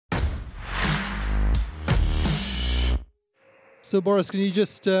So, Boris, can you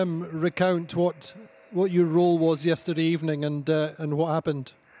just recount what your role was yesterday evening and what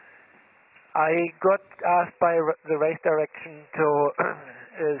happened? I got asked by the race direction to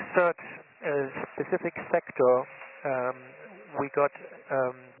search a specific sector. We got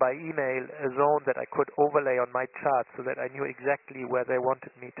by email a zone that I could overlay on my chart so that I knew exactly where they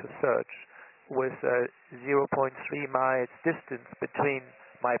wanted me to search, with 0.3 miles distance between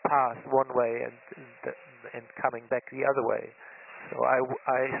my path one way and coming back the other way. So I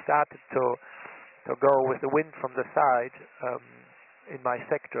started to go with the wind from the side in my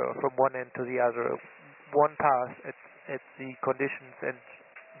sector from one end to the other. One pass at the conditions and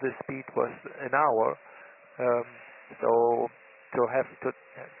the speed was an hour. So to have to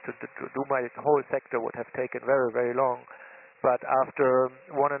do my whole sector would have taken very, very long. But after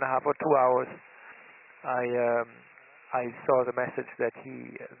 1.5 or 2 hours, I saw the message that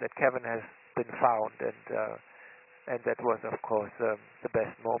Kevin has been found, and that was, of course, the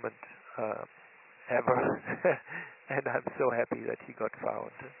best moment ever. And I'm so happy that he got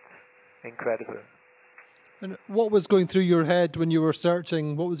found. It's incredible. And what was going through your head when you were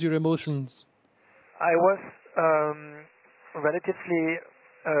searching? What was your emotions? I was relatively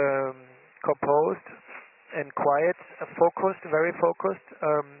composed and quiet, focused, very focused.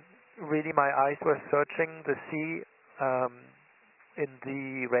 Really, my eyes were searching the sea in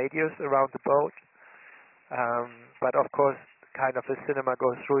the radius around the boat. But of course, kind of a cinema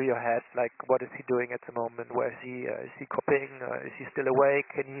goes through your head, like, what is he doing at the moment? Where is he? Is he coping? Is he still awake?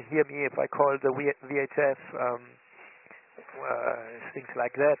 Can he hear me if I call the VHF? Things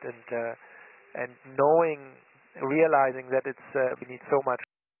like that, and realizing that we need so much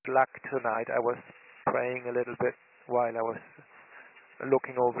luck tonight. I was praying a little bit while I was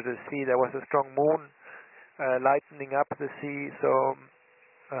looking over the sea. There was a strong moon lightening up the sea, so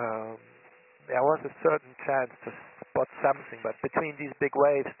there was a certain chance to spot something, but between these big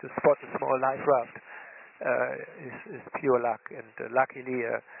waves, to spot a small life raft is pure luck. And luckily,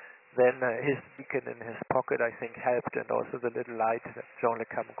 then his beacon in his pocket, I think, helped, and also the little light that Jean Le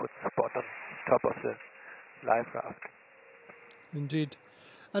Cam could spot on top of the life raft. Indeed.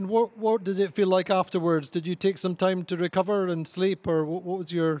 And what did it feel like afterwards? Did you take some time to recover and sleep, or what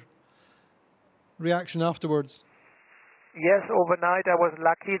was your reaction afterwards? Yes, overnight I was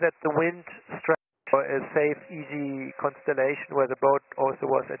lucky that the wind struck a safe, easy constellation where the boat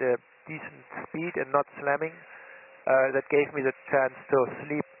also was at a decent speed and not slamming. That gave me the chance to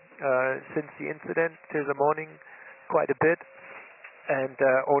sleep since the incident till the morning quite a bit. And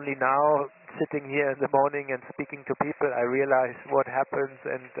only now, sitting here in the morning and speaking to people, I realize what happens,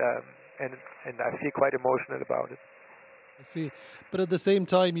 and I feel quite emotional about it. I see. But at the same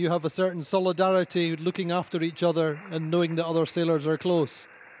time, you have a certain solidarity, looking after each other and knowing that other sailors are close.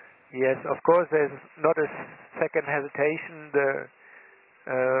 Yes, of course, there's not a second hesitation.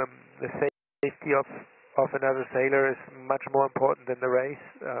 The safety of another sailor is much more important than the race.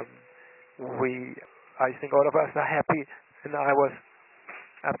 I think all of us are happy, and I was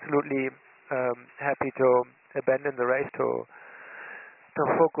absolutely happy to abandon the race to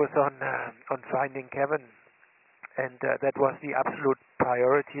focus on finding Kevin. And that was the absolute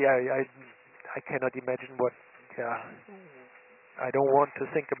priority. I cannot imagine what. I don't want to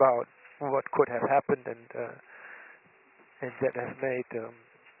think about what could have happened, and that has made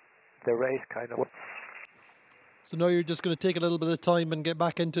the race kind of. So now you're just going to take a little bit of time and get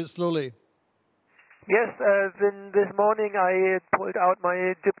back into it slowly. Yes. Then this morning I pulled out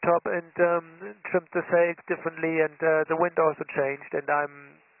my jib top and trimmed the sails differently, and the wind also changed, and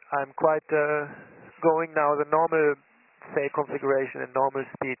I'm quite. Going now the normal sail configuration and normal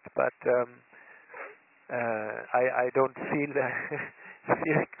speed, but I don't feel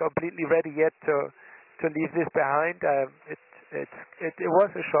completely ready yet to leave this behind. It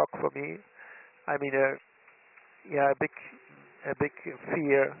was a shock for me. I mean, a big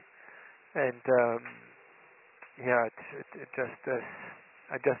fear, and it just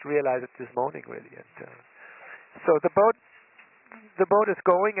I just realized it this morning, really. And so the boat is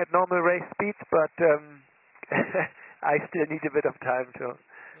going at normal race speed, but I still need a bit of time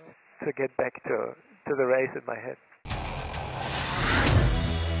to get back to the race in my head.